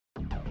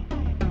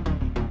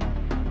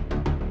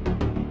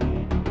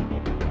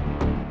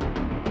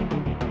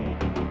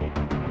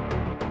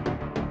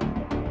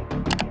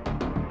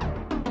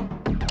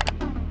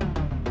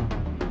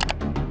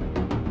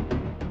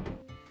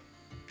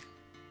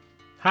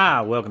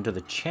Hi, welcome to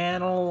the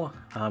channel.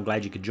 I'm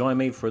glad you could join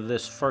me for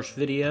this first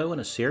video in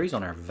a series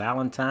on our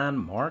Valentine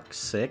Mark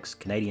VI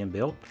Canadian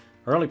built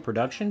early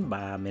production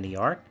by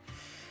MiniArt.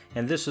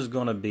 And this is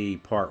going to be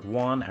part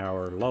one,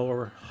 our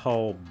lower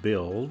hull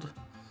build.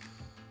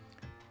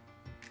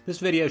 This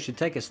video should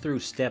take us through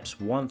steps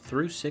 1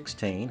 through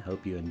 16.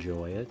 Hope you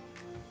enjoy it.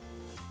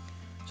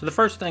 So the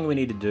first thing we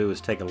need to do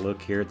is take a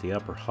look here at the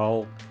upper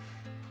hull,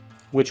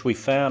 which we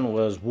found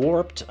was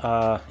warped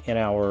in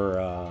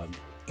our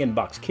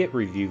inbox kit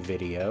review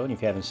video, and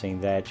if you haven't seen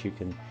that, you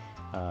can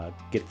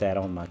get that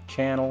on my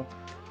channel.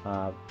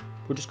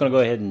 We're just going to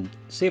go ahead and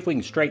see if we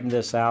can straighten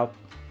this out.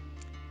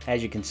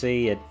 As you can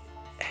see, it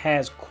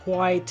has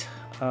quite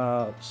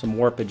some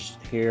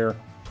warpage here.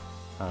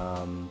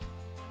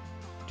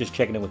 Just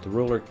checking it with the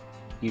ruler,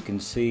 you can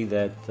see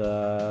that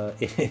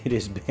it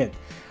is bent.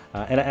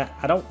 And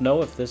I don't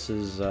know if this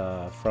is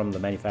from the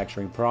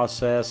manufacturing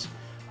process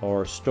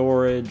or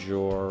storage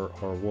or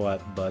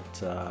what,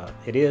 but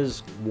it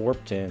is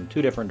warped in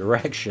two different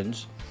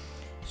directions.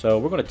 So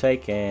we're going to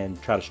take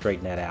and try to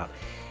straighten that out.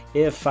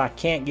 If I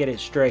can't get it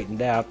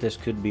straightened out, this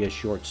could be a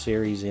short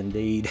series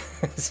indeed.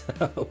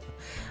 So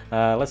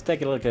let's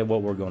take a look at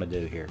what we're going to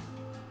do here.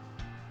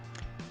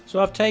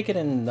 So I've taken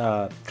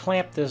and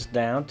clamped this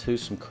down to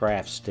some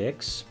craft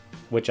sticks,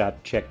 which I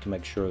checked to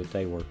make sure that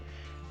they were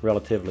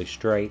relatively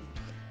straight.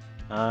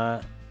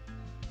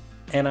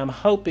 And I'm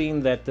hoping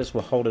that this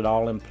will hold it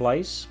all in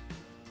place.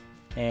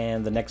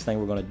 And the next thing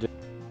we're going to do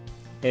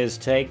is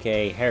take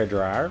a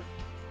hairdryer,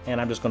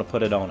 and I'm just going to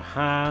put it on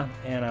high,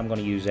 and I'm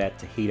going to use that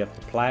to heat up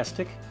the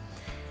plastic,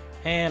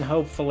 and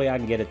hopefully I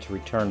can get it to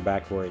return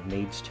back where it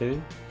needs to.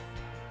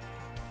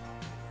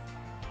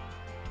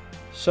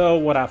 So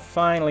what I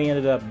finally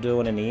ended up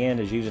doing in the end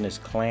is using this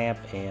clamp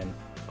and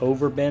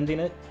over bending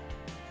it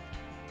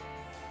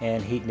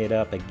and heating it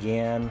up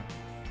again.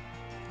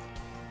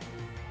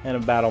 And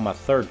about on my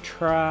third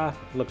try,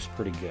 it looks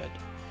pretty good.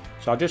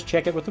 So I'll just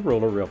check it with the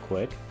ruler real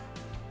quick.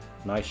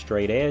 Nice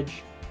straight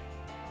edge,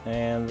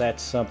 and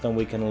that's something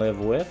we can live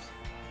with.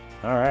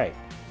 Alright,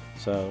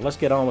 so let's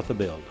get on with the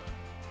build.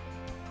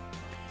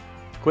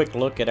 Quick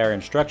look at our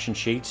instruction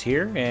sheets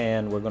here,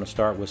 and we're going to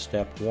start with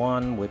step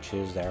 1, which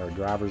is our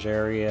driver's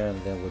area, and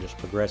then we'll just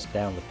progress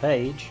down the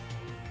page.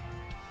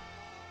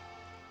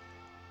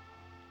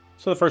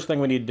 So the first thing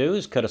we need to do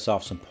is cut us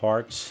off some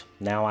parts.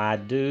 Now I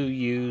do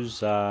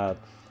use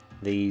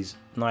these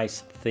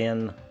nice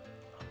thin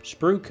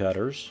sprue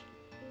cutters,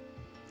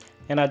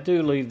 and I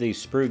do leave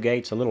these sprue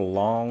gates a little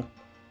long.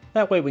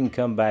 That way we can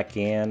come back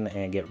in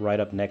and get right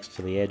up next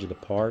to the edge of the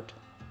part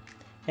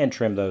and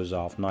trim those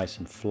off nice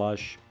and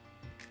flush.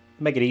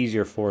 Make it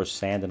easier for us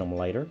sanding them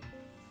later.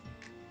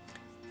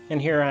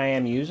 And here I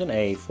am using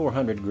a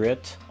 400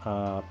 grit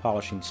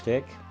polishing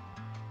stick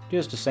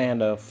just to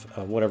sand off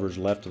whatever's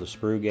left of the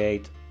sprue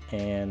gate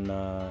and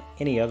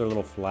any other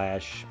little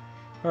flash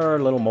or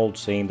little mold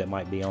seam that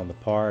might be on the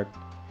part.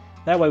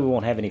 That way we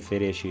won't have any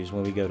fit issues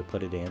when we go to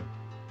put it in,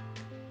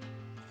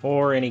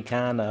 or any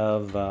kind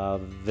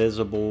of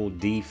visible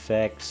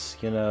defects,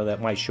 you know,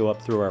 that might show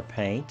up through our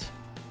paint.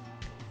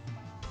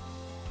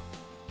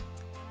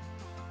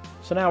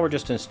 So now we're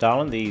just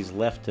installing these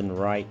left and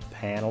right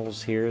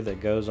panels here that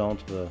goes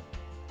onto the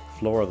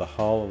floor of the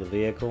hull of the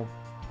vehicle.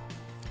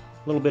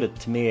 A little bit of,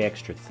 to me,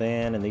 extra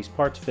thin, and these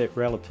parts fit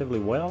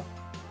relatively well.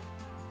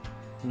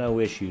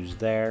 No issues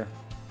there.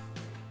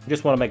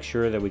 Just want to make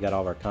sure that we got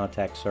all of our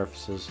contact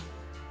surfaces,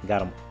 got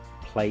them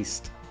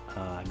placed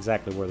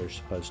exactly where they're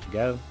supposed to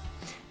go,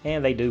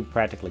 and they do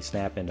practically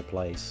snap into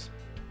place.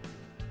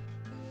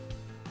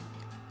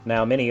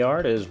 Now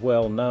MiniArt is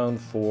well known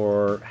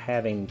for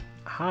having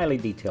highly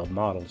detailed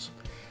models.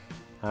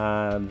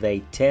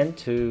 They tend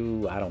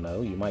to, I don't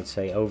know, you might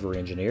say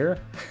over-engineer,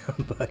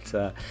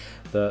 but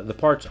the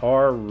parts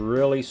are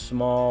really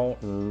small,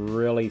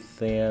 really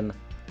thin,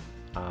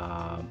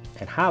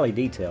 and highly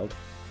detailed.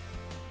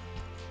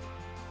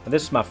 And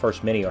this is my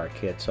first MiniArt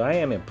kit, so I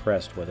am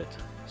impressed with it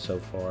so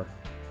far.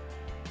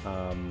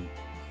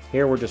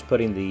 Here we're just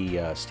putting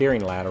the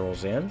steering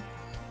laterals in,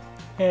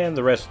 and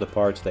the rest of the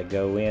parts that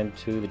go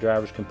into the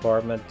driver's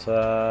compartment,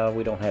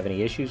 we don't have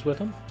any issues with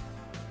them.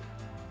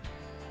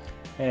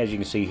 As you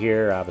can see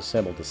here, I've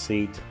assembled the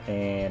seat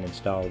and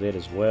installed it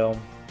as well.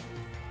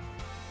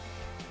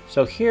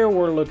 So here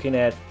we're looking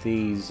at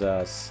these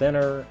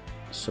center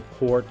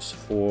supports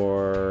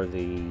for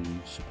the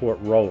support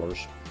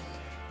rollers.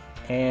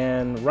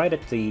 And right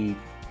at the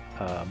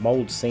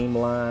mold seam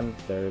line,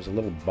 there's a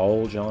little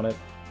bulge on it.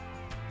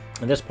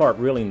 And this part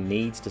really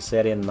needs to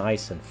set in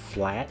nice and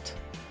flat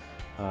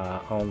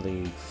on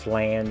the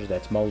flange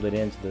that's molded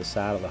into the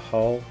side of the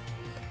hull.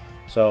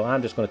 So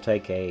I'm just going to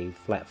take a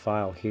flat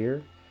file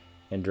here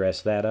and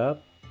dress that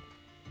up.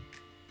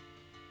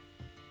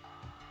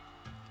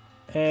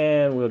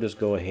 And we'll just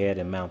go ahead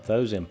and mount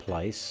those in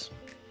place.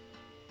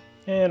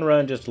 And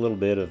run just a little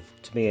bit of,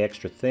 to me,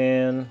 extra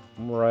thin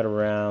right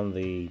around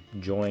the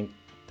joint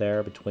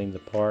there between the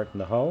part and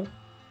the hull.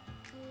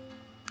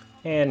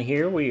 And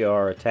here we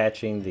are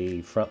attaching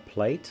the front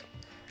plate.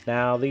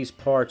 Now these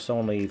parts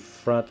on the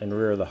front and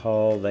rear of the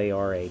hull, they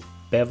are a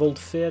beveled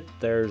fit.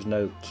 There's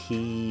no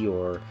key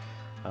or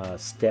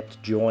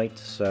stepped joint,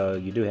 so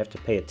you do have to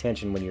pay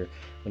attention when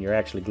you're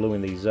actually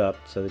gluing these up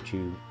so that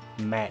you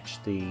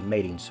match the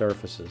mating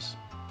surfaces.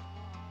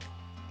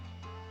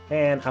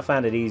 And I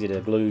find it easy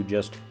to glue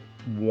just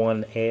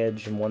one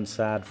edge and one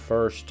side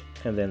first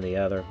and then the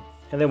other,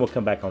 and then we'll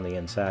come back on the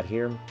inside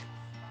here,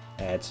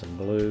 add some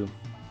glue.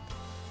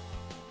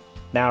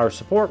 Now our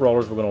support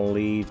rollers we're going to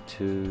leave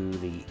to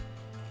the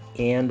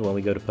end when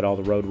we go to put all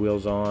the road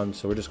wheels on,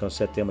 so we're just going to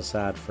set them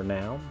aside for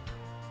now.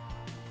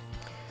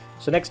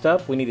 So next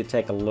up, we need to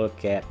take a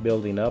look at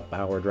building up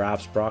our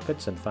drive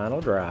sprockets and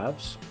final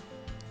drives,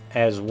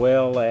 as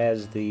well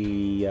as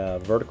the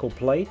vertical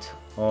plate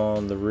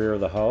on the rear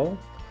of the hull.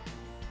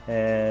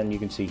 And you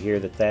can see here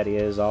that that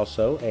is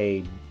also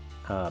a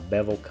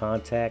bevel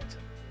contact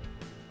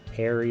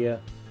area,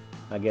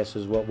 I guess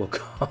is what we'll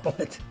call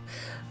it.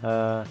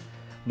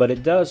 But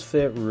it does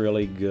fit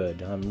really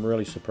good. I'm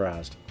really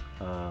surprised.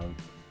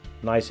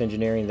 Nice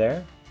engineering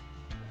there.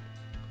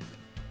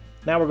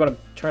 Now we're going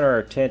to turn our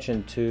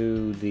attention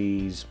to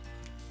these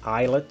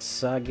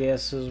eyelets, I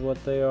guess is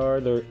what they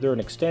are. They're an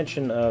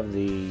extension of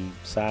the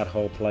side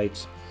hull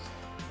plates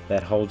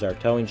that holds our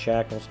towing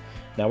shackles.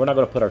 Now we're not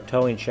going to put our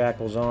towing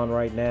shackles on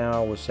right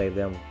now. We'll save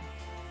them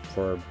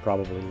for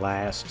probably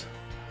last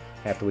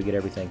after we get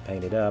everything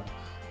painted up.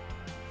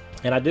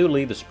 And I do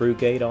leave the sprue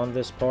gate on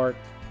this part.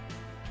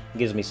 It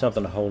gives me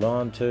something to hold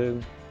on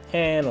to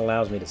and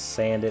allows me to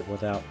sand it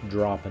without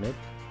dropping it.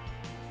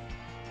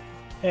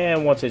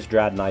 And once it's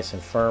dried nice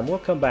and firm, we'll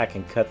come back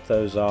and cut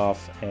those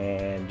off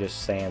and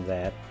just sand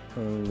that.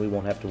 And we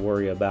won't have to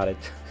worry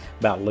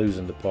about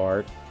losing the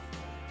part.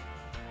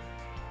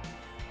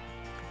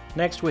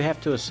 Next we have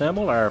to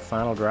assemble our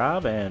final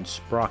drive and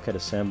sprocket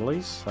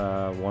assemblies,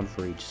 one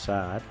for each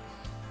side.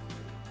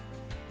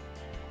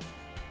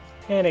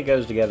 And it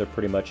goes together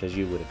pretty much as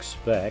you would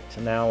expect.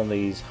 Now on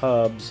these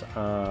hubs,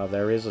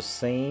 there is a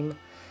seam.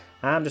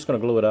 I'm just going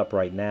to glue it up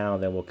right now,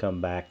 and then we'll come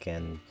back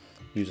and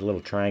use a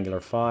little triangular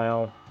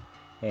file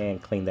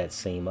and clean that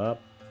seam up.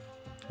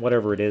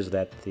 Whatever it is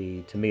that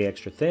the, to me,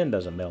 extra thin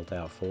doesn't melt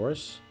out for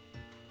us.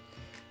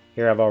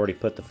 Here I've already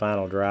put the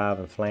final drive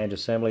and flange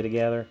assembly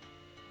together.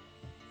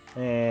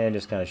 And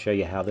just kind of show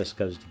you how this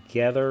goes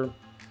together.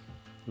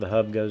 The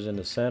hub goes in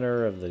the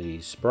center of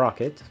the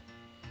sprocket,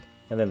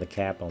 and then the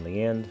cap on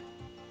the end.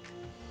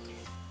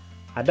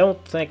 I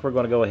don't think we're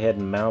going to go ahead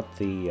and mount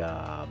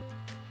the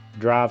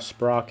drive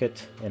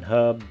sprocket and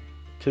hub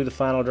to the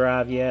final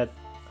drive yet.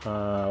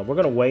 We're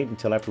going to wait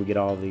until after we get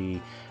all the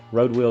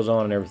road wheels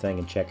on and everything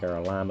and check our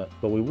alignment.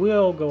 But we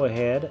will go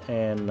ahead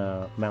and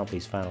mount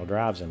these final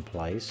drives in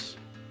place.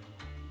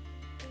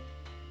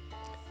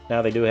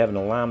 Now they do have an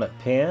alignment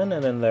pin,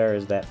 and then there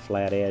is that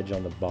flat edge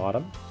on the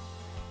bottom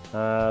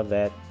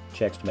that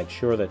checks to make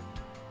sure that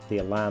the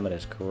alignment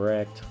is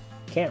correct.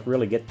 Can't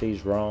really get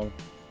these wrong.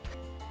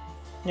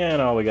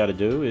 And all we got to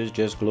do is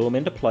just glue them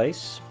into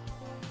place.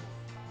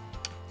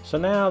 So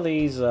now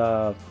these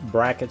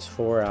brackets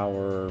for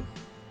our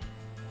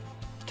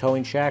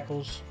towing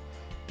shackles,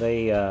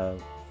 they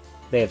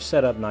have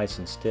set up nice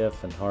and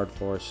stiff and hard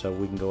for us, so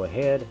we can go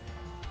ahead,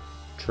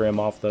 trim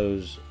off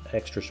those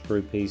extra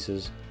sprue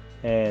pieces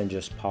and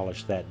just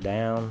polish that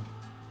down.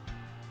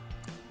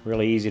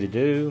 Really easy to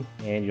do,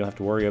 and you don't have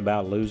to worry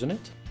about losing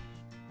it.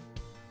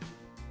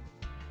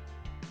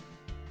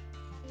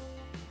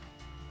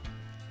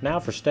 Now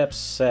for step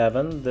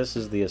 7, this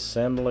is the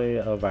assembly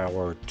of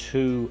our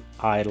 2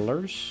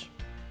 idlers.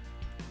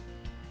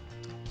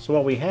 So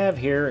what we have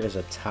here is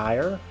a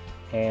tire,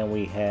 and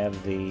we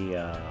have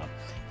the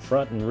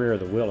front and rear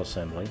of the wheel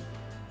assembly.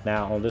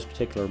 Now on this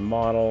particular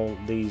model,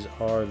 these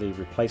are the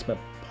replacement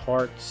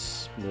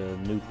parts, the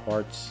new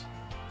parts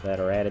that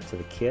are added to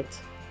the kit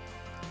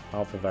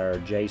off of our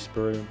J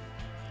sprue.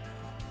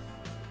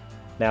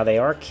 Now they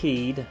are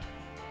keyed,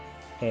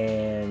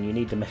 and you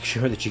need to make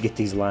sure that you get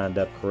these lined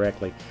up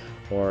correctly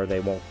or they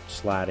won't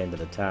slide into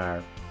the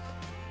tire.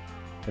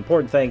 The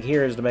important thing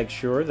here is to make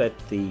sure that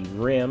the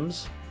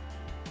rims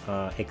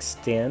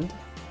extend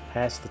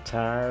past the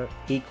tire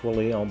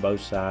equally on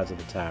both sides of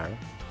the tire.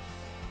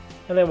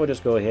 And then we'll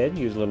just go ahead and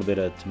use a little bit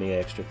of, to me,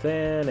 extra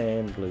thin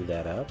and glue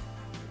that up.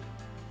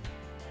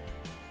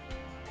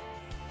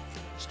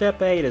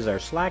 Step 8 is our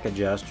slack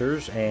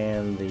adjusters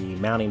and the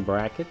mounting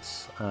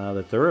brackets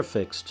that they're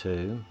affixed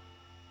to.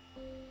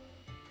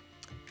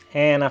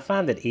 And I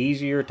find it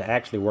easier to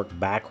actually work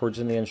backwards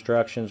in the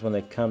instructions when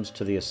it comes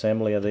to the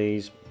assembly of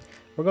these.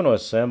 We're going to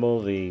assemble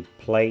the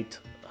plate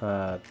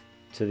to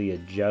the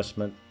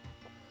adjustment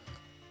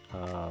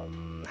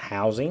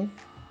housing,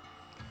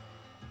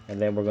 and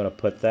then we're going to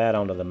put that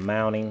onto the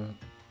mounting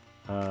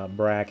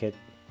bracket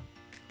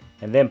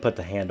and then put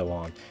the handle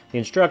on. The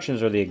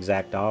instructions are the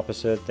exact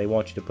opposite. They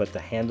want you to put the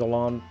handle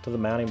on to the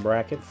mounting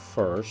bracket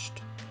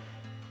first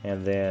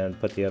and then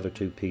put the other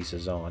 2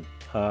 pieces on.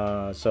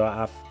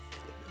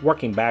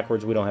 Working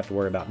backwards, we don't have to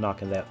worry about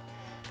knocking that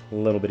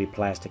little bitty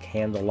plastic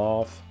handle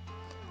off.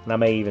 And I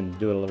may even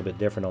do it a little bit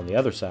different on the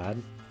other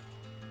side.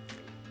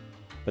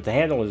 But the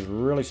handle is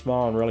really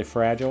small and really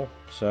fragile,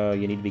 so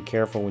you need to be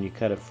careful when you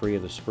cut it free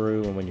of the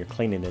sprue and when you're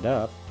cleaning it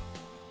up.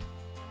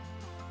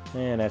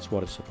 And that's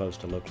what it's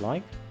supposed to look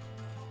like.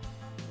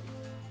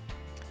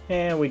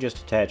 And we just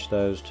attach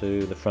those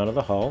to the front of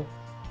the hull.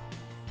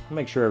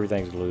 Make sure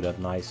everything's glued up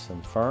nice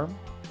and firm.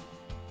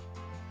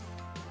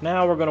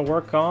 Now we're going to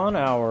work on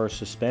our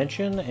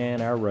suspension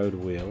and our road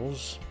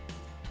wheels.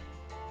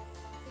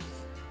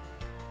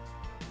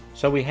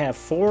 So we have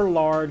 4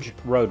 large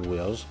road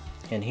wheels,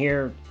 and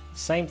here,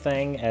 same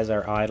thing as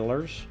our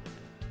idlers.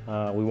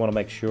 We want to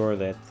make sure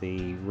that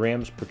the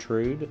rims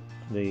protrude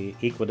the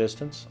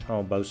equidistance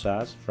on both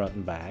sides, front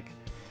and back.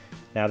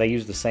 Now they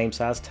use the same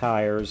size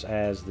tires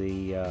as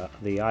the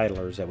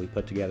idlers that we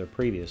put together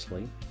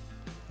previously,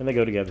 and they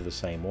go together the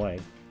same way.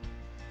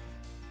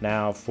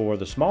 Now for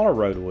the smaller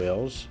road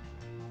wheels,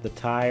 the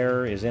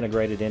tire is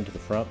integrated into the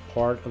front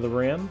part of the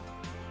rim,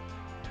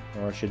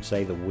 or I should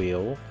say the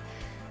wheel,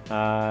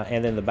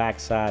 and then the back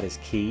side is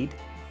keyed.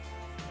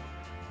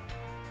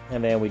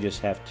 And then we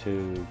just have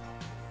to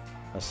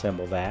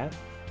assemble that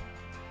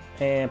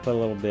and put a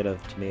little bit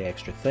of, to me,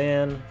 extra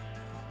thin.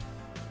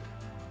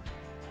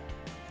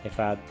 If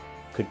I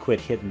could quit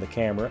hitting the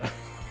camera.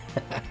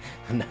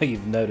 I know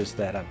you've noticed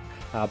that. I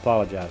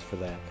apologize for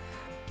that.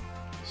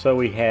 So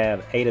we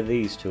have 8 of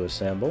these to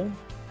assemble.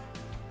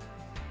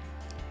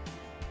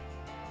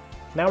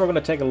 Now we're going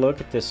to take a look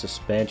at this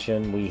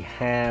suspension. We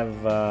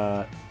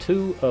have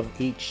 2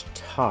 of each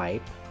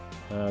type.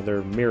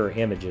 They're mirror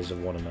images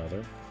of one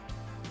another.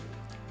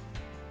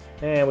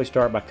 And we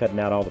start by cutting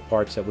out all the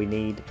parts that we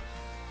need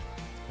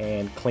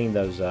and clean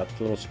those up,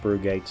 the little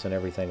sprue gates and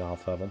everything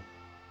off of them.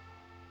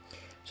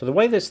 So the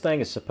way this thing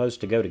is supposed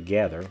to go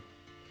together,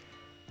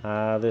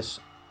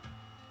 this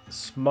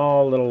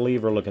small little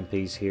lever looking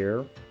piece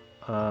here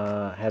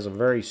has a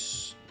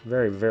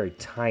very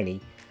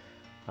tiny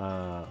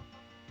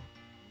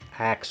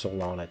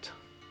axle on it,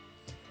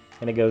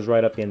 and it goes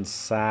right up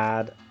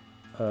inside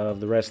of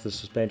the rest of the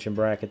suspension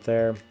bracket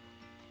there,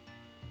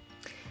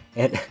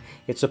 and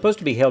it's supposed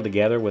to be held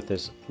together with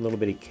this little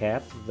bitty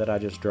cap that I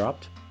just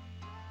dropped.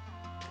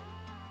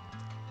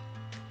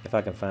 If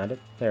I can find it,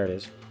 there it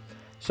is.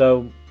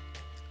 So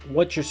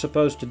what you're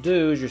supposed to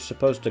do is you're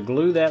supposed to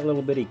glue that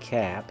little bitty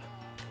cap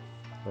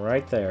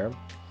right there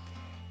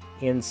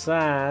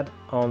inside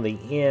on the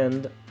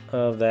end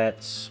of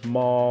that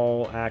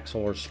small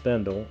axle or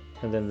spindle,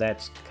 and then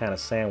that's kind of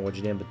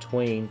sandwiched in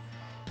between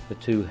the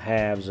 2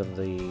 halves of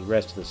the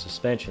rest of the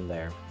suspension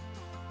there.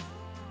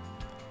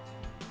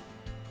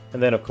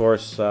 And then of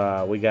course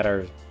we got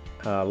our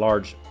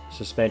large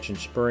suspension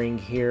spring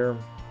here,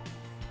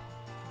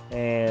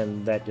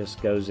 and that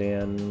just goes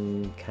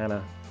in kind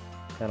of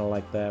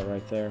like that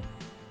right there.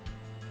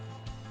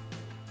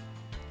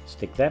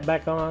 Stick that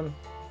back on,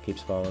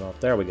 keeps falling off.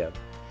 There we go.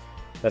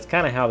 That's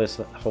kind of how this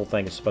whole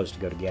thing is supposed to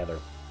go together.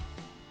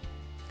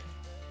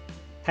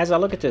 As I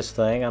look at this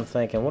thing, I'm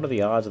thinking, what are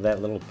the odds of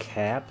that little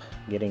cap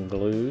getting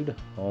glued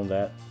on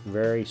that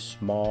very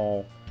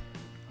small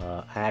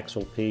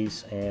axle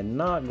piece and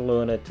not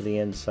gluing it to the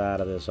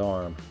inside of this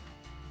arm?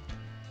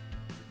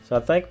 So I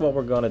think what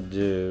we're going to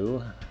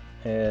do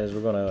is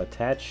we're going to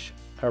attach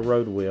our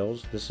road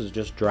wheels. This is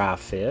just dry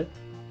fit.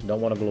 Don't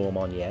want to glue them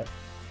on yet.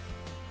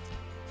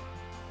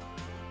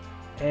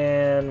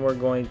 And we're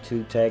going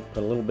to take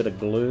a little bit of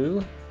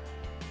glue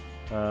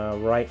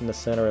right in the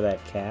center of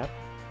that cap.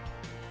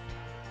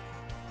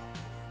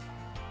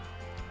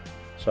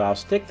 So I'll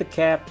stick the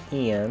cap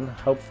in,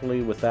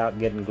 hopefully without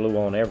getting glue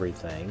on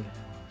everything.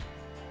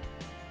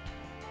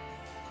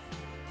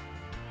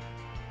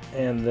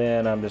 And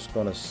then I'm just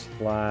going to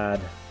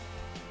slide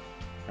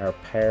our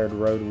paired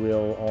road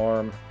wheel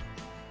arm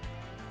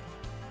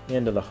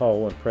into the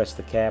hole and press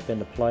the cap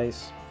into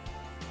place.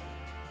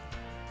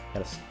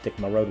 Gotta stick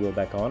my road wheel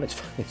back on. It's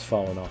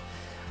falling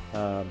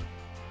off.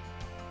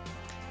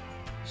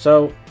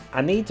 So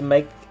I need to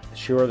make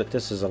sure that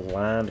this is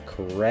aligned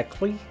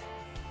correctly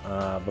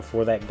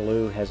before that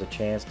glue has a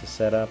chance to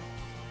set up.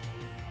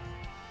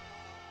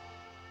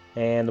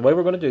 And the way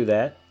we're going to do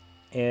that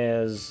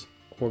is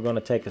we're going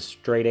to take a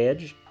straight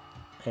edge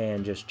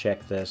and just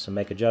check this and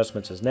make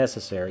adjustments as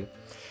necessary.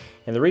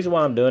 And the reason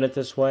why I'm doing it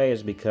this way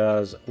is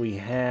because we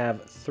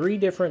have 3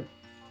 different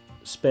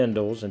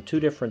spindles and 2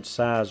 different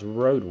size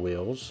road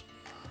wheels,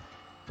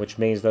 which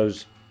means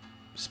those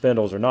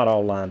spindles are not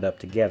all lined up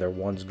together.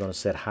 One's going to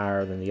sit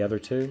higher than the other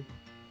 2.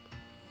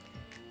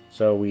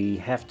 So we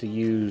have to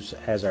use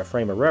as our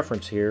frame of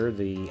reference here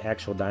the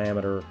actual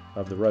diameter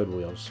of the road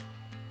wheels.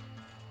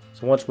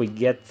 So once we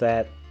get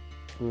that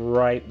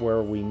right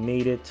where we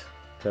need it,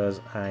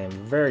 because I am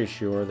very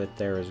sure that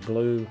there is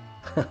glue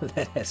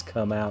that has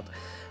come out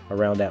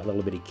around that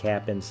little bitty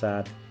cap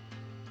inside.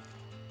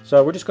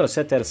 So we're just going to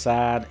set that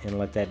aside and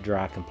let that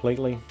dry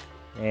completely,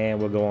 and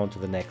we'll go on to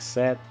the next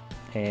set,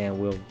 and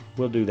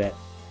we'll do that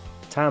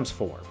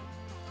 ×4,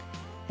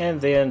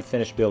 and then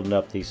finish building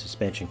up these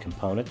suspension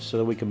components so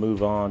that we can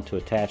move on to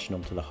attaching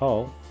them to the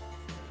hull.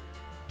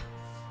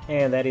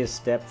 And that is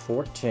step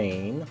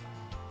 14.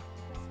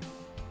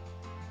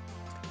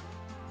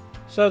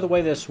 So the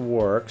way this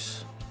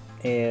works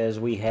is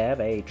we have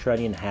a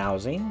trunnion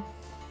housing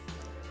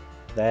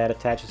that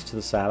attaches to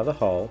the side of the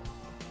hull,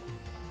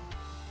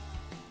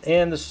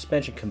 and the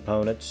suspension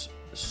components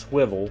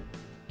swivel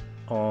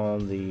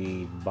on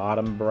the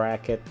bottom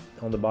bracket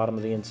on the bottom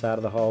of the inside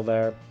of the hull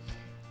there,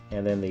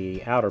 and then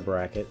the outer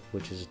bracket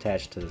which is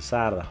attached to the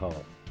side of the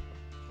hull.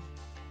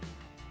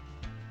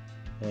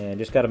 And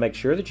just got to make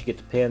sure that you get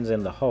the pins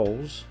in the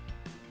holes,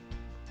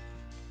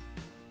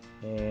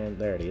 and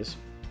there it is.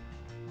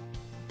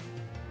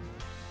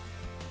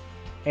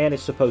 And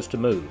it's supposed to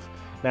move.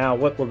 Now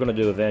what we're going to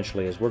do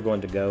eventually is we're going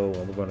to go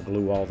and we're going to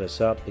glue all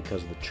this up,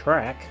 because the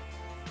track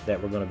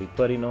that we're going to be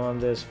putting on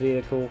this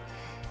vehicle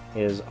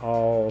is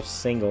all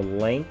single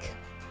link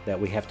that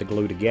we have to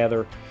glue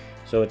together,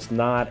 so it's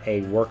not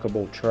a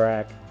workable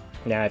track.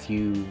 Now if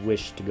you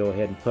wish to go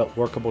ahead and put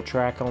workable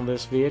track on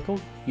this vehicle,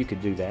 you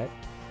could do that.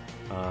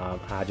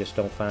 I just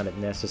don't find it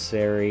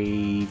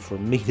necessary for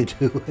me to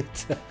do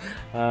it,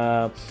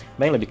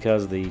 mainly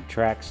because the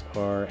tracks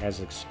are as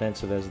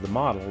expensive as the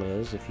model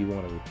is if you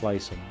want to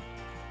replace them.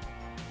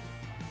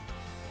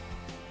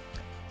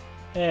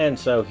 And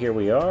so here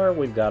we are,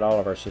 we've got all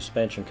of our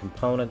suspension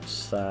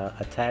components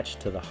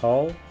attached to the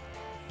hull,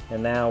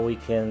 and now we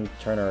can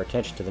turn our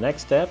attention to the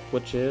next step,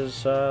 which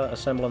is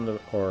assembling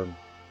or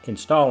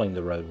installing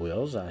the road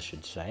wheels, I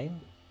should say.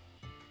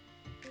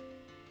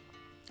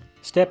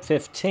 Step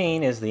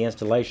 15 is the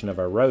installation of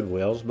our road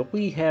wheels, but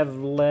we have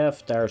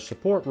left our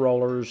support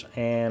rollers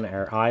and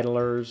our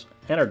idlers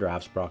and our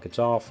drive sprockets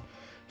off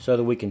so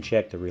that we can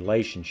check the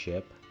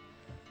relationship.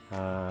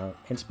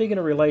 And speaking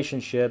of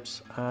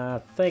relationships,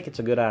 I think it's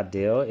a good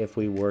idea if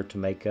we were to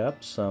make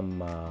up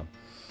some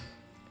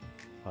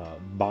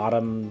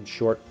bottom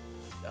short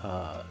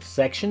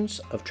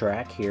sections of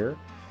track here,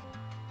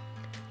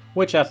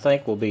 which I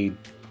think will be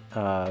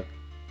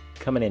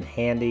coming in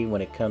handy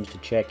when it comes to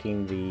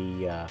checking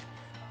the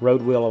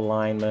road wheel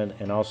alignment,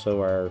 and also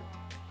our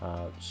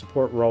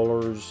support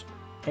rollers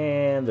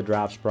and the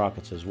drive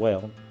sprockets as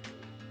well.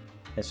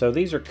 And so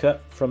these are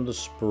cut from the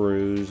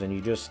sprues, and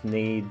you just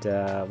need,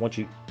 once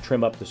you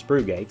trim up the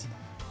sprue gates,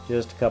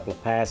 just a couple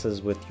of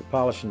passes with your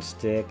polishing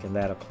stick, and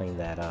that'll clean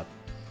that up.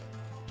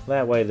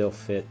 That way they'll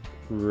fit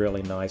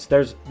really nice.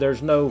 There's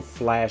no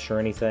flash or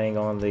anything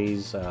on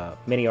these.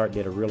 MiniArt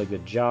did a really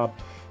good job,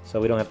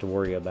 so we don't have to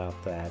worry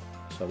about that.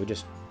 So we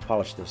just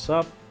polish this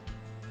up,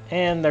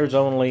 and there's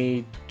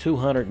only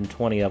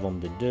 220 of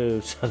them to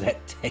do, so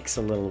that takes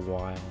a little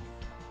while.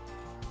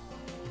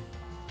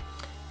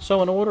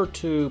 So in order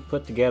to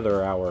put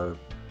together our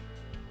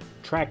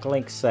track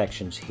link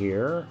sections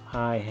here,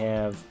 I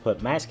have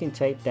put masking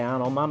tape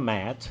down on my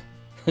mat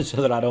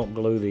so that I don't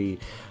glue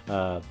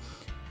the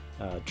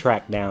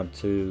track down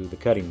to the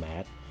cutting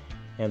mat.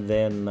 And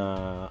then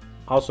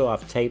also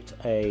I've taped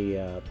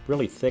a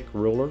really thick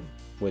ruler,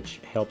 which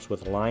helps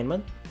with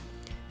alignment,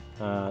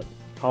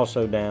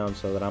 also down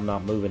so that I'm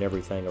not moving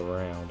everything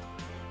around.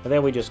 And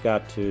then we just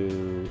got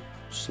to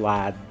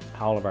slide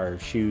all of our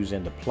shoes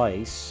into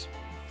place.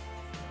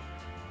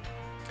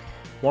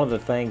 One of the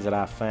things that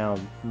I found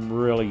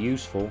really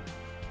useful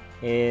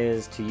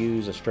is to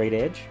use a straight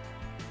edge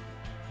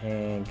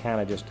and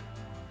kind of just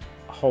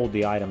hold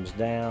the items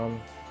down.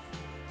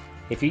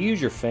 If you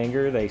use your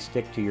finger, they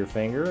stick to your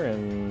finger,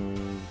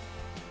 and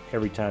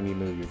every time you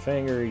move your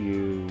finger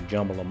you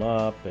jumble them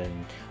up,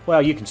 and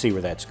well, you can see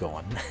where that's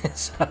going.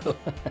 So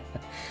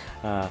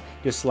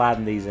just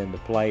sliding these into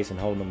place and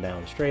holding them down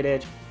with a straight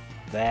edge,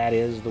 that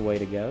is the way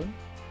to go.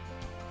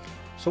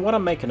 So what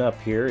I'm making up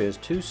here is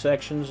two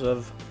sections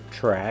of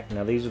track.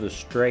 Now these are the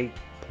straight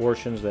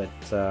portions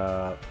that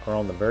are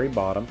on the very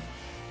bottom,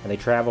 and they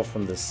travel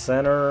from the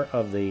center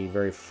of the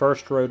very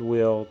first road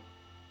wheel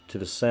to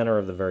the center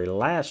of the very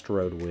last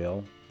road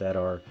wheel that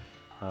are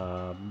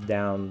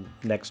down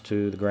next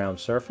to the ground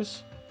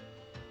surface.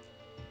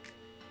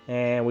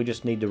 And we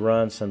just need to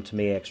run some, to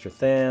me, extra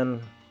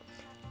thin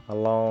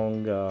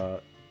along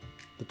the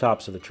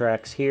tops of the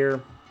tracks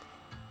here,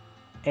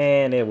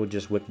 and it will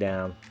just wick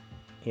down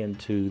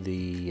into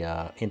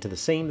the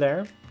seam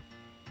there.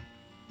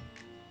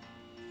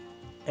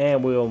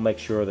 And we'll make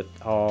sure that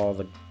all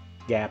the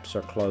gaps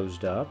are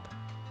closed up.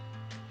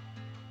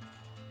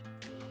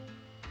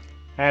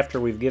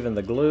 After we've given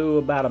the glue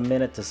about a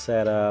minute to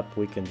set up,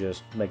 we can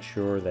just make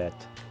sure that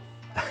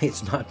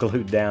it's not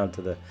glued down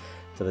to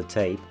the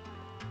tape.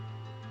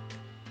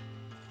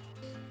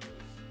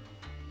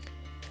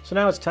 So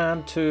now it's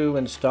time to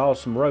install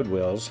some road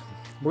wheels.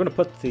 We're going to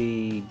put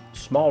the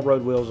small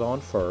road wheels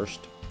on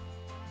first.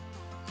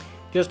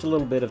 Just a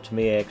little bit of, to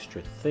me,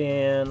 extra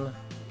thin.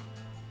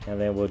 And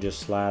then we'll just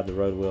slide the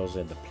road wheels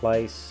into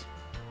place.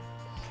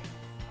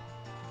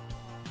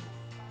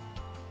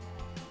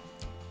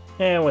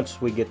 And once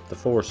we get the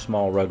 4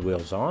 small road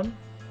wheels on,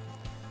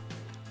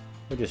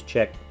 we'll just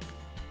check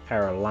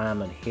our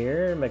alignment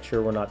here, make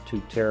sure we're not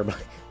too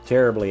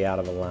terribly out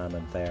of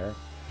alignment there.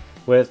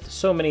 With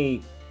so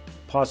many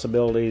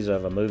possibilities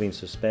of a moving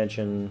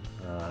suspension,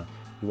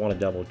 you want to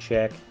double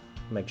check,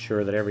 make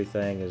sure that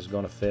everything is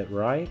going to fit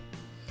right.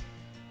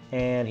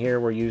 And here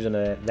we're using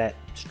that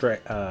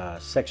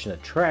section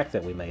of track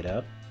that we made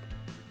up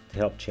to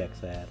help check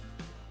that.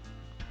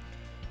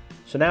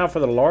 So now for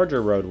the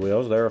larger road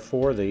wheels, there are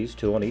 4 of these,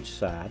 2 on each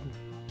side.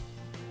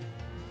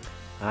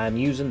 I'm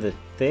using the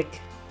thick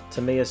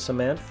Tamiya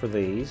cement for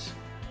these,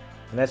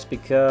 and that's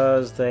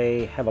because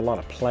they have a lot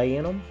of play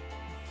in them,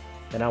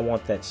 and I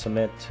want that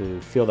cement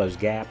to fill those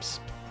gaps.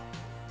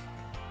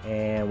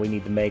 And we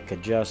need to make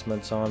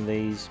adjustments on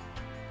these.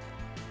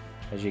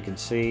 As you can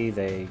see,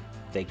 they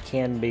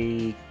can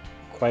be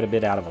quite a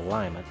bit out of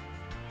alignment.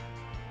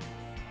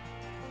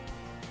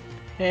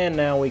 And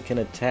now we can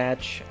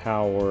attach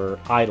our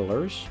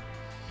idlers,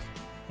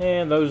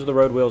 and those are the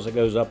road wheels that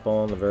goes up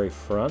on the very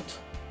front.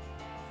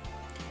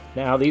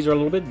 Now these are a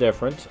little bit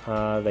different.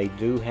 They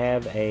do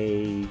have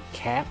a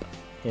cap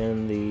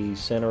in the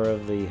center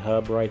of the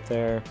hub right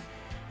there,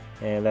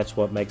 and that's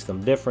what makes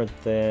them different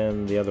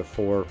than the other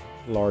 4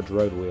 large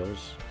road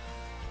wheels.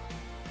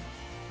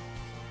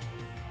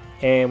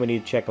 And we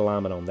need to check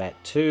alignment on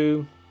that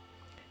too.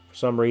 For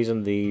some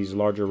reason these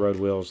larger road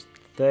wheels,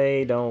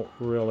 they don't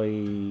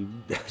really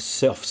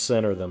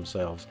self-center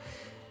themselves.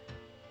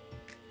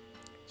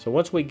 So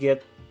once we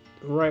get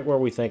right where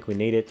we think we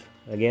need it,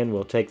 again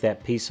we'll take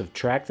that piece of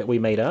track that we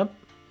made up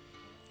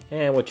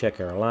and we'll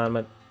check our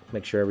alignment,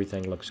 make sure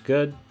everything looks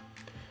good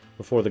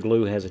before the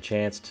glue has a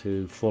chance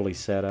to fully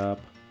set up.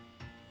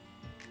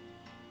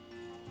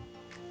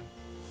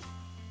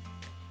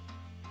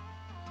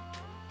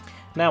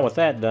 Now with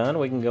that done,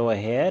 we can go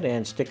ahead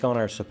and stick on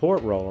our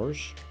support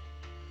rollers.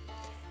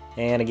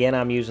 And again,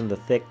 I'm using the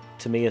thick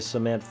Tamiya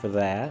cement for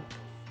that.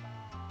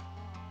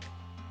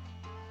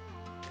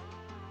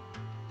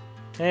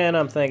 And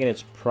I'm thinking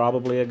it's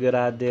probably a good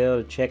idea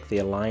to check the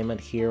alignment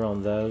here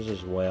on those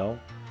as well.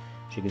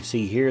 As you can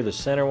see here, the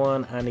center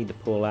one, I need to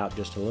pull out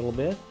just a little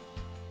bit.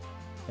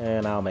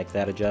 And I'll make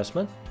that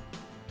adjustment.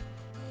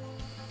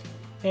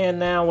 And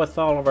now with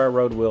all of our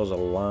road wheels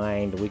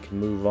aligned, we can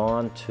move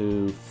on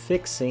to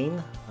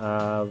fixing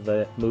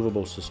the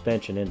movable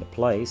suspension into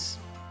place.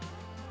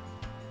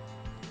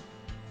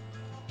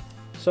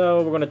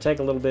 So we're going to take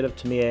a little bit of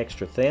Tamiya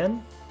Extra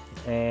Thin,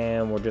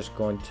 and we're just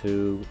going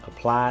to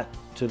apply it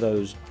to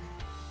those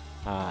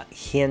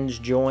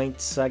hinge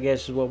joints, I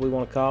guess is what we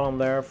want to call them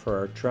there, for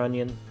our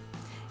trunnion,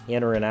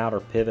 inner and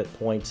outer pivot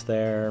points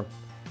there.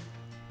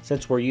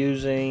 Since we're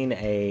using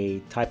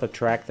a type of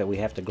track that we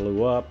have to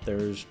glue up,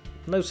 there's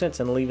no sense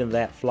in leaving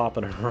that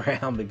flopping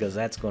around because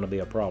that's going to be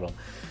a problem.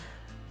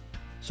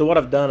 So what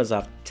I've done is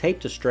I've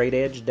taped a straight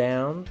edge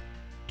down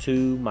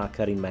to my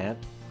cutting mat,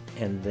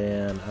 and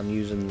then I'm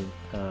using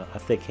a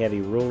thick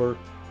heavy ruler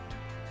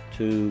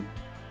to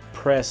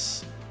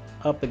press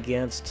up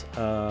against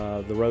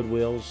the road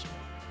wheels.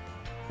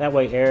 That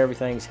way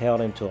everything's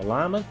held into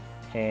alignment,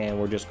 and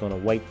we're just going to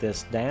weight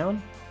this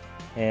down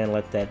and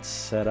let that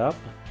set up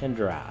and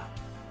dry.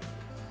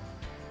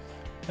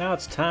 Now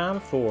it's time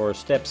for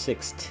step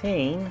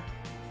 16,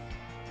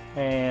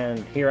 and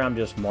here I'm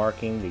just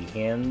marking the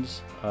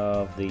ends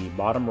of the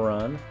bottom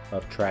run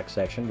of track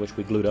section, which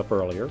we glued up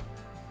earlier.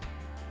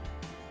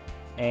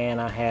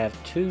 And I have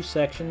 2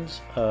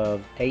 sections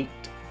of 8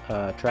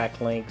 track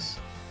links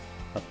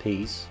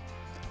apiece.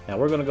 Now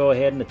we're going to go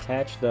ahead and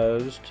attach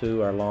those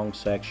to our long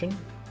section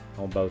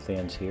on both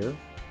ends here,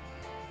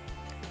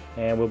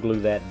 and we'll glue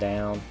that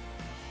down.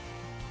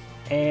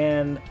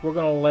 And we're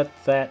going to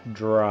let that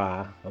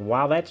dry. And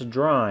while that's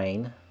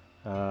drying,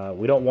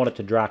 we don't want it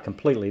to dry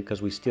completely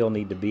because we still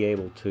need to be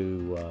able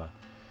to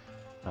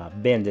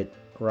bend it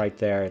right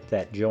there at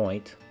that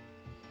joint.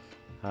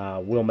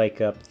 We'll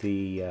make up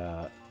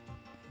the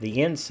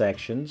end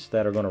sections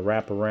that are going to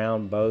wrap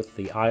around both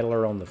the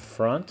idler on the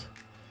front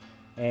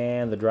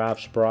and the drive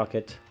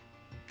sprocket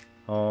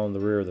on the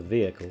rear of the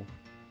vehicle.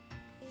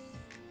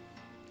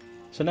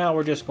 So now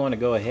we're just going to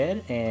go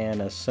ahead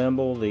and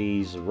assemble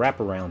these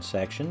wraparound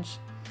sections.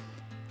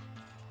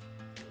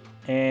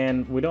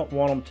 And we don't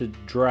want them to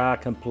dry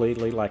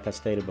completely like I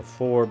stated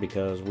before,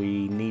 because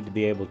we need to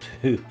be able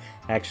to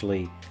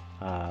actually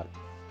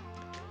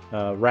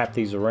wrap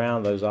these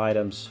around those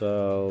items.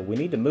 So we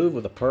need to move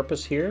with a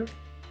purpose here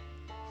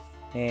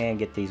and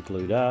get these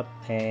glued up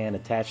and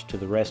attached to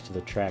the rest of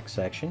the track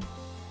section.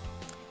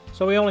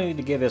 So we only need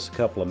to give this a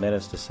couple of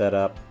minutes to set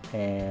up,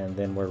 and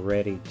then we're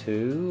ready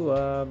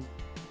to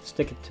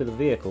stick it to the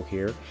vehicle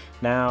here.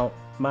 Now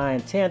my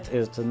intent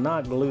is to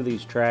not glue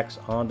these tracks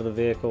onto the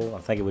vehicle. I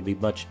think it would be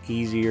much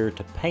easier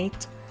to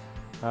paint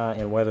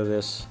and weather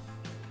this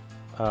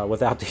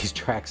without these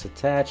tracks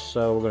attached,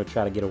 so we're going to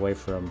try to get away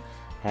from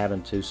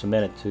having to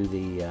cement it to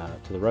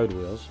the road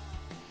wheels.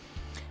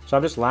 So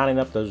I'm just lining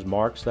up those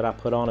marks that I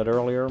put on it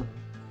earlier,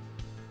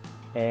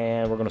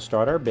 and we're going to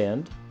start our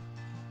bend.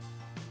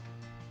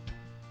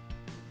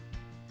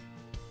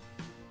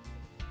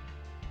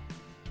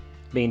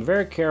 Being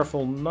very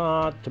careful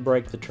not to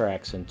break the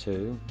tracks in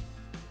two.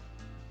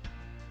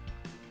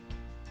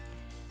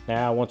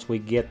 Now once we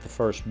get the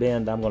first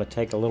bend, I'm going to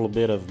take a little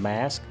bit of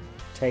mask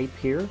tape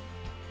here,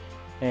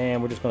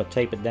 and we're just going to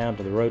tape it down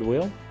to the road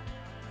wheel.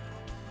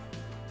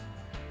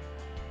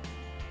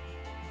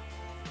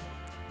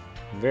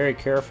 Very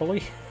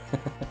carefully.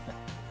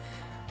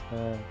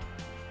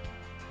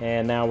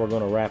 And now we're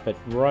going to wrap it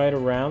right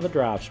around the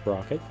drive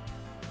sprocket,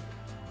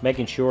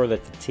 making sure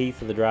that the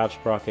teeth of the drive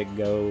sprocket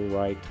go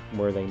right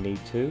where they need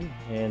to,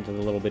 into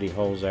the little bitty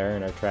holes there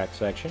in our track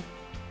section.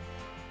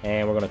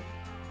 And we're going to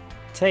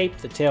tape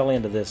the tail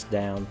end of this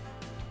down,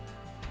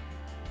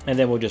 and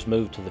then we'll just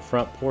move to the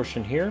front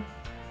portion here.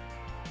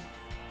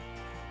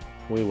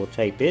 We will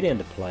tape it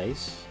into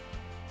place,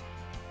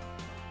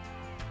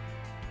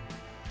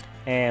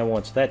 and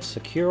once that's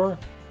secure,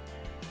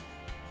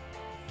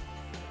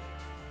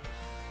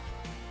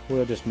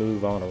 we'll just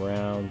move on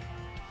around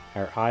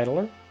our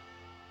idler,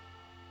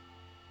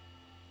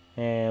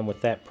 and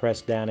with that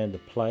pressed down into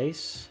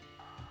place,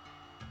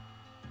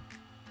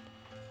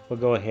 we'll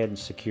go ahead and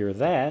secure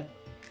that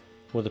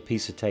with a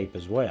piece of tape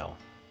as well.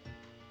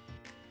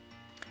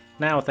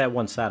 Now with that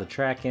one side of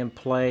track in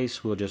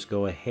place, we'll just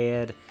go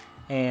ahead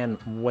and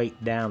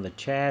weight down the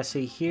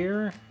chassis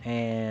here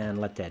and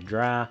let that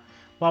dry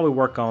while we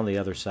work on the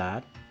other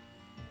side.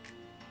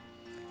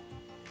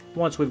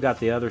 Once we've got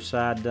the other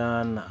side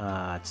done,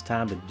 it's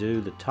time to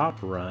do the top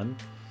run.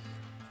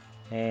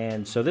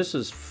 And so this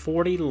is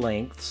 40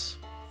 lengths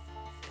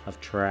of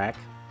track,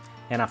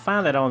 and I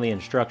find that on the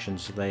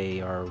instructions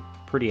they are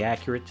pretty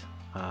accurate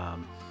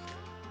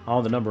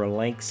on the number of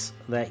links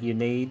that you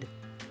need.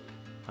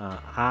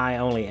 I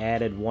only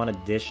added one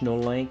additional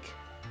link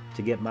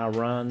to get my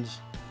runs,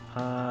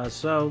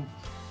 so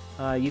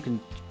you can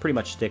pretty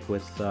much stick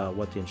with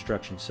what the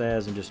instruction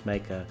says and just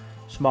make a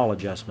small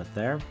adjustment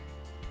there.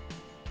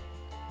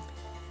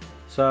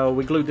 So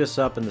we glued this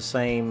up in the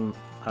same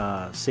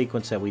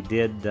sequence that we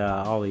did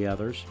all the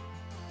others,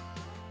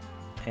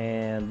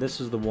 and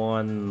this is the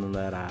one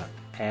that I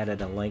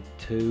added a link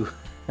to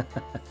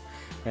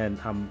and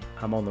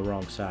I'm on the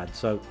wrong side,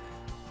 so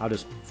I'll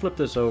just flip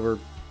this over,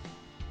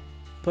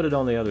 put it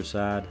on the other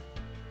side,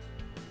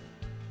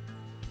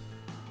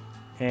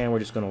 and we're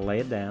just going to lay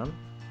it down.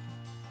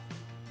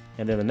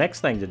 And then the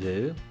next thing to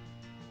do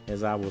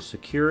is I will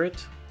secure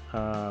it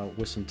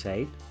with some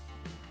tape.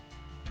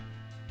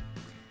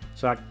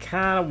 So I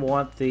kind of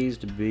want these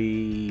to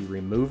be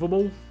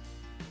removable.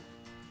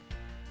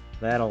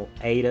 That'll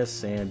aid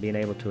us in being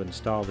able to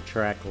install the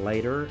track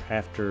later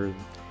after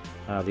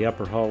the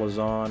upper hull is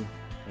on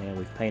and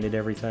we've painted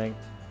everything,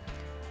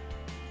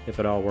 if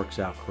it all works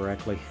out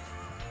correctly.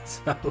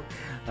 So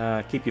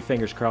keep your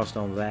fingers crossed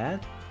on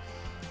that.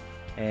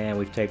 And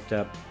we've taped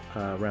up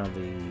around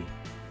the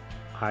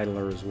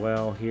idler as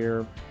well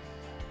here.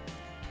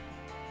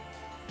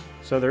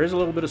 So there is a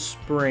little bit of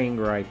spring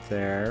right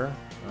there.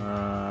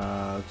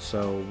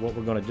 So what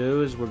we're going to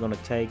do is we're going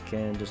to take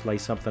and just lay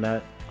something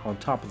on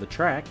top of the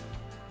track,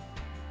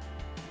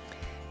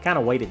 kind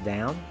of weight it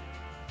down,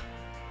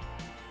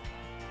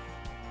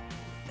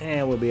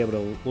 and we'll be able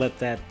to let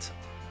that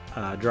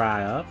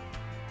dry up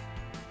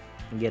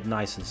and get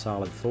nice and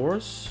solid for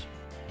us.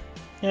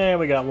 And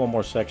we got one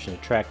more section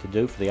of track to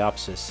do for the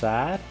opposite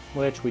side,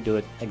 which we do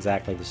it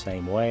exactly the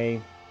same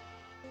way.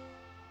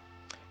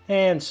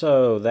 And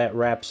so that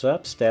wraps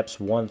up steps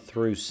 1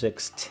 through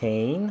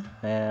 16,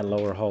 and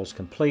lower hull's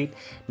complete.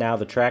 Now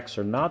the tracks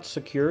are not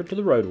secured to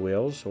the road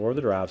wheels or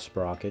the drive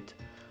sprocket.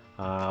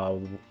 I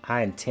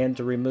intend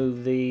to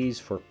remove these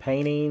for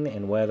painting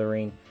and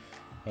weathering,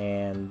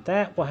 and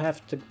that will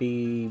have to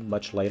be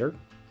much later.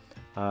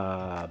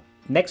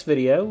 Next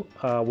video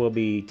we'll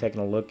be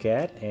taking a look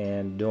at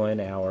and doing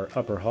our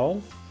upper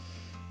hull.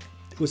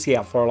 We'll see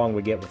how far along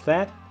we get with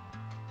that.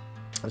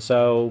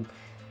 So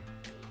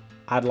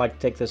I'd like to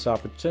take this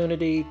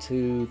opportunity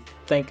to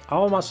thank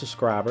all my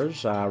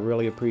subscribers. I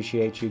really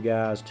appreciate you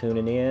guys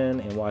tuning in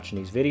and watching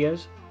these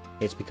videos.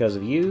 It's because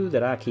of you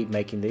that I keep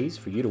making these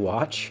for you to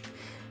watch.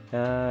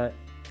 And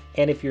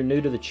if you're new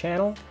to the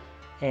channel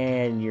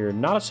and you're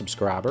not a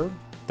subscriber,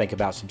 think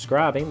about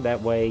subscribing. That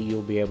way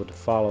you'll be able to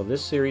follow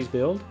this series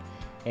build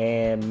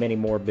and many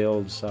more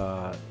builds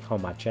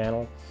on my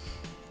channel.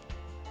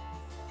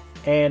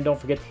 And don't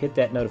forget to hit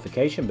that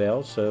notification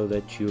bell so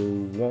that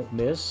you won't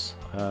miss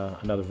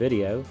another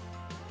video.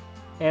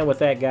 And with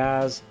that,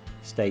 guys,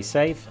 stay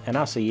safe, and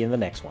I'll see you in the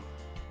next one.